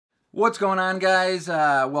What's going on, guys?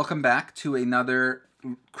 Welcome back to another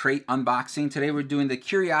crate unboxing. Today we're doing the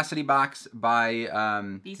Curiosity box by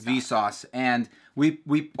Vsauce, and we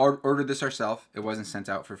ordered this ourselves. It wasn't sent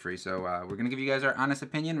out for free, so we're gonna give you guys our honest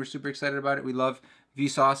opinion. We're super excited about it. We love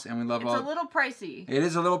Vsauce, and we love It's a little pricey. It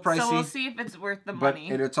is a little pricey. So we'll see if it's worth the money.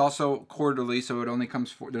 But it's also quarterly, so it only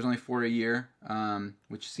comes there's only 4 a year,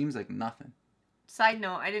 which seems like nothing. Side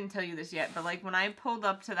note, I didn't tell you this yet, but like when I pulled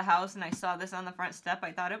up to the house and I saw this on the front step,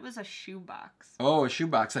 I thought it was a shoebox. Oh, a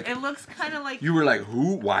shoebox. Like, it looks kind of like... You were like,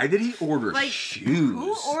 who? Why did he order shoes?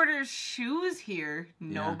 Who orders shoes here?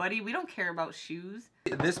 Nobody. We don't care about shoes.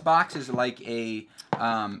 This box is like a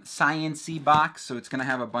science-y box, so it's going to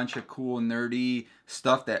have a bunch of cool, nerdy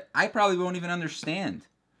stuff that I probably won't even understand.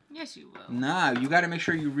 Yes, you will. Nah, you got to make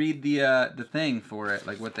sure you read the thing for it,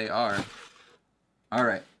 like what they are. All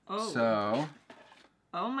right. Oh. So...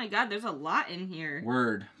 Oh my god, there's a lot in here.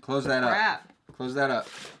 Word. Close that up. Close that up.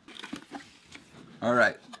 All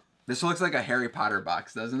right. This looks like a Harry Potter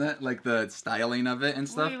box, doesn't it? Like the styling of it and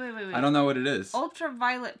stuff. Wait. I don't know what it is.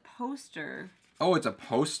 Ultraviolet poster. Oh, it's a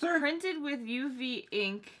poster? Printed with UV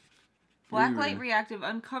ink. Blacklight reactive.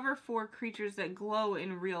 Uncover 4 creatures that glow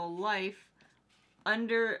in real life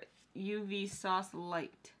under UV sauce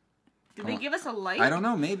light. Did they give us a light? I don't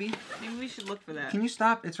know, maybe. Maybe we should look for that. Can you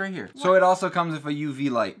stop? It's right here. What? So it also comes with a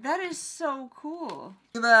UV light. That is so cool.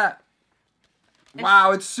 Look at that.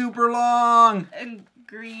 Wow, it's super long. And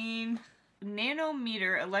green.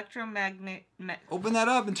 Nanometer electromagnet... Open that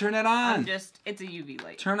up and turn it on. It's a UV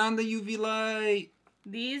light. Turn on the UV light.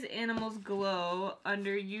 These animals glow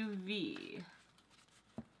under UV.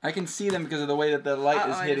 I can see them because of the way that the light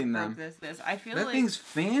is hitting them. I feel that like thing's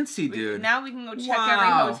fancy, dude. Now we can go check every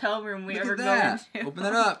hotel room we ever go into. Open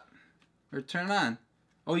it up. Or turn it on.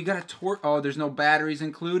 Oh, you got a torch. Oh, there's no batteries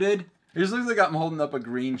included. It just looks like I'm holding up a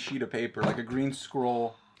green sheet of paper, like a green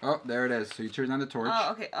scroll. Oh, there it is. So you turn on the torch.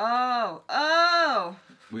 Oh, okay. Oh.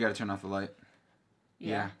 We got to turn off the light.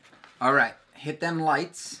 Yeah. All right. Hit them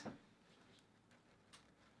lights.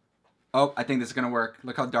 Oh, I think this is going to work.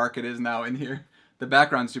 Look how dark it is now in here. The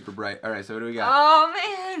background's super bright. All right, so what do we got? Oh,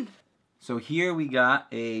 man. So here we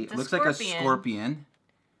got looks like a scorpion.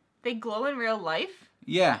 They glow in real life?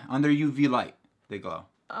 Yeah, under UV light, they glow.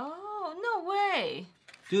 Oh, no way.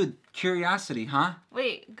 Dude, Curiosity, huh?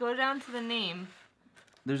 Wait, go down to the name.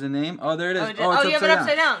 There's a name? Oh, there it is. Oh, you have it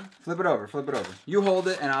upside down. Flip it over, flip it over. You hold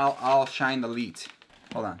it, and I'll shine the light.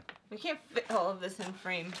 Hold on. We can't fit all of this in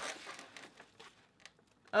frame.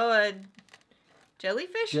 Oh,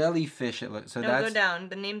 jellyfish? Jellyfish, it looks. So that's... go down.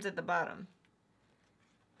 The name's at the bottom.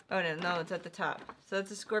 Oh, no, it's at the top. So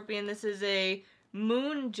that's a scorpion. This is a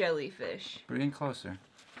moon jellyfish. Bring it closer.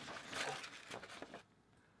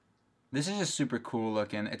 This is just super cool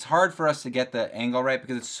looking. It's hard for us to get the angle right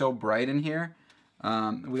because it's so bright in here.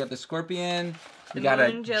 We got the scorpion. We got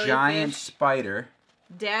a giant spider.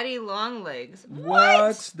 Daddy long legs.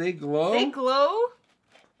 What? They glow? They glow?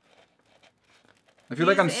 I feel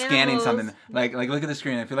like I'm scanning something. Like look at the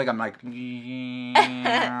screen. I feel like I'm like... And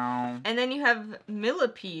then you have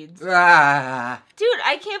millipedes. Ah. Dude,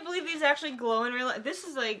 I can't believe these actually glow in real life. This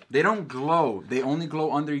is like... They don't glow. They only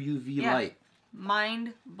glow under UV light.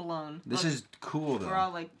 Mind blown. This is cool, though. We're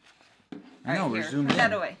all like... I know, we're zoomed in. Put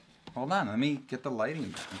that away. Hold on, let me get the lighting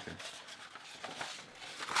back. Okay.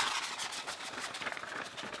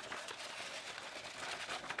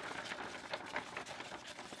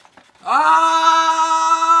 Ah!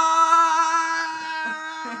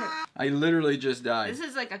 I literally just died. This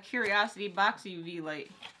is like a Curiosity box UV light.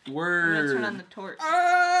 Word. I'm gonna turn on the torch.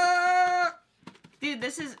 Ah! Dude,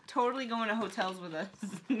 this is totally going to hotels with us.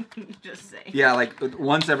 Just saying. Yeah, like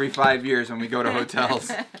once every 5 years when we go to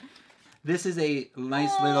hotels. This is a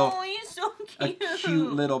nice little... Oh, he's so cute. A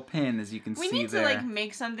cute little pin, as you can see there. We need to like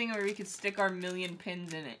make something where we could stick our million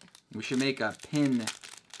pins in it. We should make a pin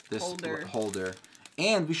holder.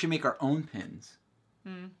 And we should make our own pins.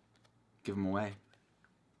 Give them away.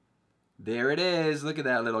 There it is. Look at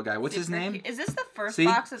that little guy. What's his name? Is this the first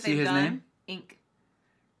box that they've done? Name? Ink.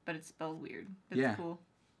 But it's spelled weird. That's cool.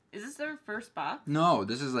 Is this their first box? No,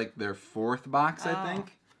 this is like their 4th box, I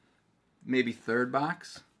think. Maybe 3rd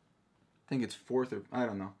box. I think it's 4th or... I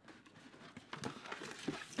don't know.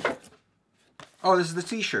 Oh, this is the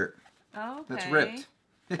t-shirt. Oh, okay. That's ripped.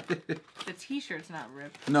 The t-shirt's not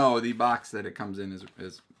ripped. No, the box that it comes in is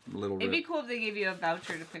a little ripped. It'd be cool if they gave you a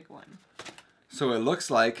voucher to pick one. So it looks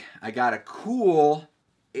like I got a cool...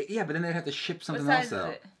 Yeah, but then they'd have to ship something else out. What size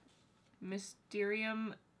is it?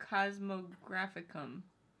 Mysterium Cosmographicum.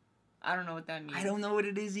 I don't know what that means. I don't know what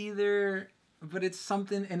it is either. But it's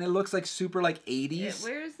something, and it looks like super like 80s.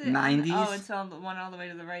 Where is it? 90s. Oh, it's on the one all the way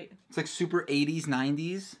to the right. It's like super 80s,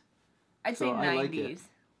 90s. I'd say 90s.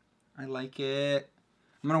 I like it.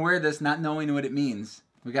 I'm gonna wear this not knowing what it means.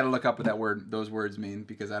 We gotta look up what those words mean,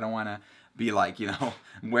 because I don't want to be like,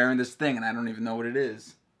 I'm wearing this thing and I don't even know what it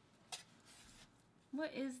is.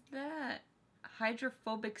 What is that?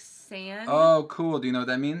 Hydrophobic sand? Oh, cool. Do you know what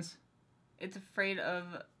that means? It's afraid of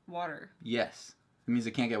water. Yes. It means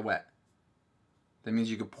it can't get wet. That means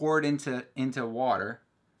you could pour it into water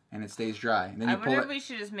and it stays dry. And then I wonder if we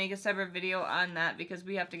should just make a separate video on that, because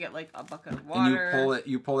we have to get like a bucket of water. And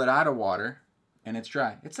you pull it out of water and it's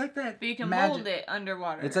dry. It's like that. But you can mold it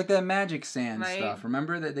underwater. It's like that magic sand stuff.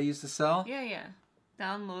 Remember that they used to sell? Yeah.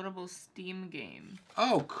 Downloadable Steam game.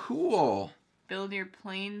 Oh, cool. Build your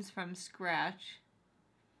planes from scratch.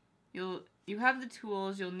 You have the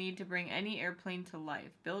tools you'll need to bring any airplane to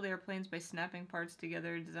life. Build airplanes by snapping parts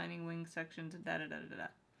together, designing wing sections, da-da-da-da-da.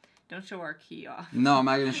 Don't show our key off. No, I'm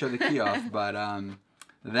not going to show the key off, but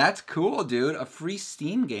that's cool, dude. A free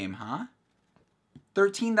Steam game, huh?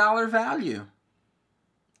 $13 value.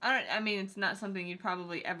 I mean, it's not something you'd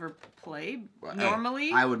probably ever play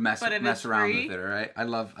normally. I would mess around with it, all right? I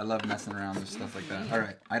love messing around with stuff like that. All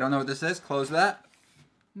right. I don't know what this is. Close that.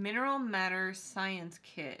 Mineral Matter Science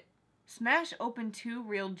Kit. Smash open 2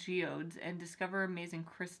 real geodes and discover amazing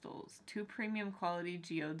crystals. 2 premium quality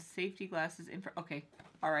geodes, safety glasses, okay.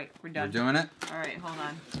 All right, we're done. We're doing it? All right, hold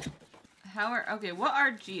on. What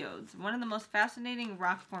are geodes? One of the most fascinating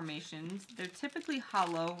rock formations. They're typically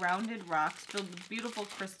hollow, rounded rocks filled with beautiful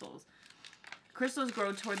crystals. Crystals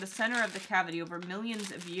grow toward the center of the cavity over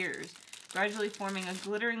millions of years, gradually forming a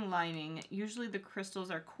glittering lining. Usually the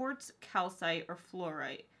crystals are quartz, calcite, or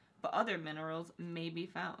fluorite, but other minerals may be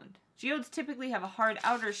found. Geodes typically have a hard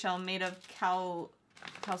outer shell made of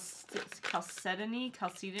chalcedony,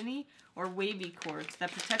 or wavy quartz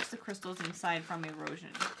that protects the crystals inside from erosion.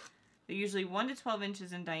 They're usually 1 to 12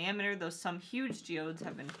 inches in diameter, though some huge geodes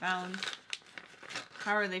have been found.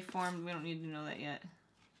 How are they formed? We don't need to know that yet.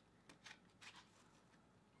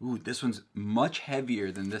 Ooh, this one's much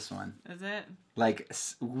heavier than this one. Is it? Like,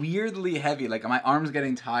 weirdly heavy. Like, my arm's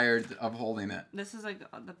getting tired of holding it. This is like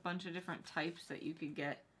a bunch of different types that you could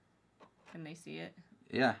get. Can they see it?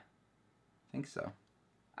 Yeah. I think so.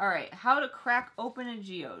 Alright, how to crack open a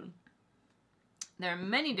geode. There are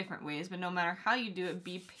many different ways, but no matter how you do it,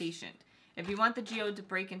 be patient. If you want the geode to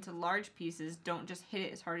break into large pieces, don't just hit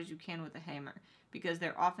it as hard as you can with a hammer. Because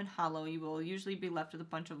they're often hollow, you will usually be left with a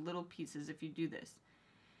bunch of little pieces if you do this.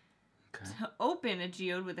 Okay. To open a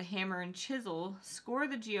geode with a hammer and chisel, score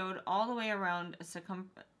the geode all the way around a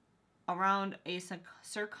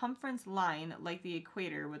circumference line like the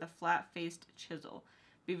equator with a flat-faced chisel.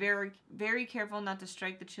 Be very, very careful not to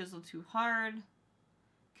strike the chisel too hard.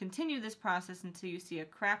 Continue this process until you see a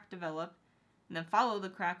crack develop, and then follow the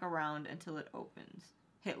crack around until it opens.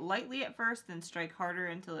 Hit lightly at first, then strike harder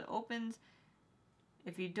until it opens.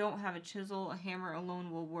 If you don't have a chisel, a hammer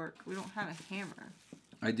alone will work. We don't have a hammer.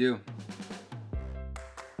 I do.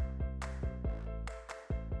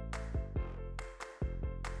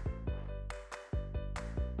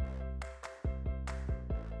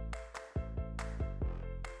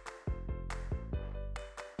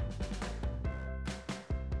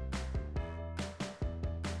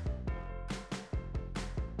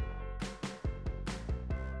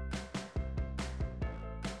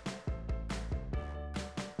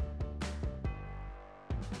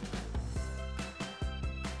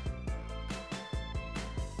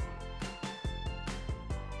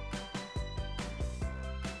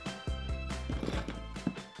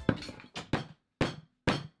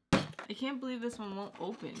 I can't believe this one won't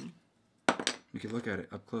open. You can look at it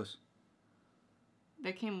up close.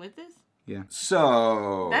 That came with this? Yeah.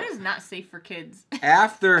 So... that is not safe for kids.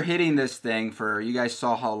 After hitting this thing for, you guys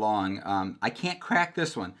saw how long, I can't crack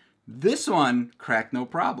this one. This one cracked no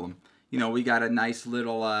problem. You know, we got a nice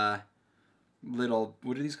little, what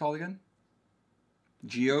are these called again?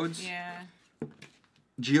 Geodes? Yeah.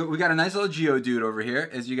 We got a nice little geodude over here,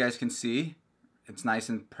 as you guys can see. It's nice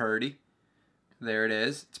and purty. There it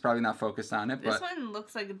is. It's probably not focused on it, but... this one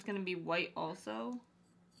looks like it's going to be white also.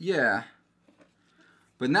 Yeah.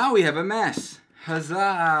 But now we have a mess.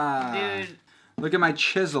 Huzzah! Dude. Look at my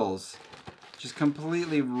chisels. Just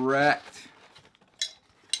completely wrecked.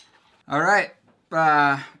 All right.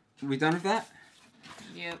 We done with that?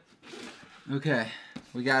 Yep. Okay.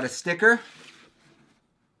 We got a sticker.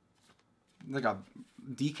 Like a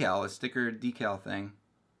sticker decal thing.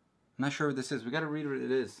 I'm not sure what this is. We got to read what it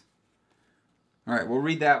is. All right, we'll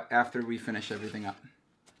read that after we finish everything up.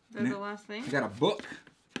 Is that the last thing? I got a book.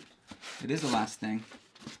 It is the last thing.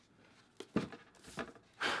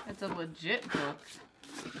 It's a legit book.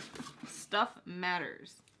 Stuff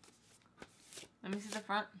matters. Let me see the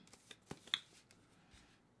front.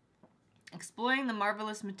 Exploring the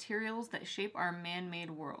marvelous materials that shape our man-made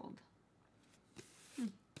world.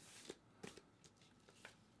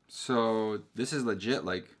 So this is legit,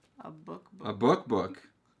 like a book. A book.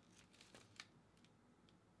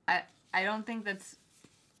 I don't think that's.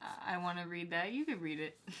 I want to read that. You could read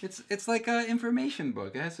it. It's like an information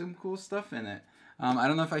book. It has some cool stuff in it. I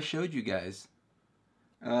don't know if I showed you guys.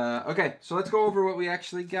 Okay, so let's go over what we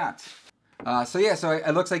actually got. So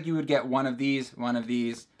it looks like you would get one of these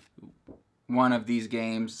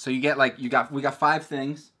games. So you get we got 5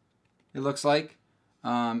 things. It looks like,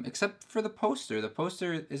 except for the poster. The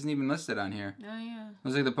poster isn't even listed on here. Oh yeah.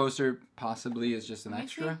 Looks like the poster possibly is just an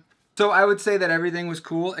extra. So I would say that everything was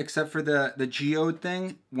cool except for the geode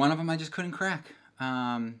thing. One of them I just couldn't crack.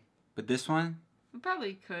 But this one, you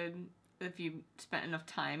probably could if you spent enough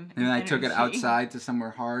time. And then I took it outside to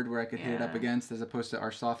somewhere hard where I could hit it up against, as opposed to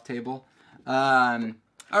our soft table. All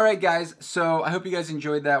right, guys. So I hope you guys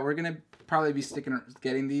enjoyed that. We're gonna probably be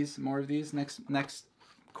getting more of these next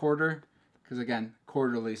quarter, because again,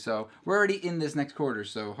 quarterly. So we're already in this next quarter.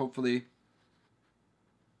 So hopefully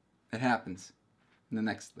it happens in the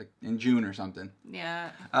next, in June or something.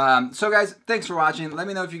 Yeah. So guys, thanks for watching. Let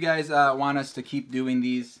me know if you guys want us to keep doing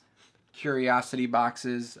these curiosity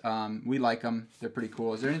boxes. We like them. They're pretty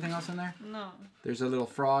cool. Is there anything else in there? No. There's a little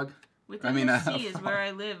frog. Within the sea is where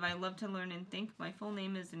I live. I love to learn and think. My full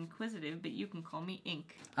name is Inquisitive, but you can call me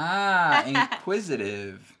Ink. Ah,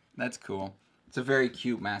 Inquisitive. That's cool. It's a very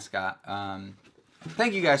cute mascot.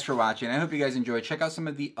 Thank you guys for watching. I hope you guys enjoyed. Check out some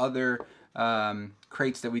of the other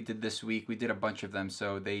crates that we did this week. We did a bunch of them,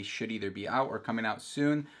 so they should either be out or coming out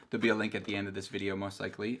soon. There'll be a link at the end of this video, most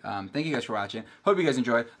likely. Thank you guys for watching. Hope you guys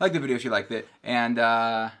enjoyed. Like the video if you liked it. And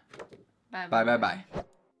bye.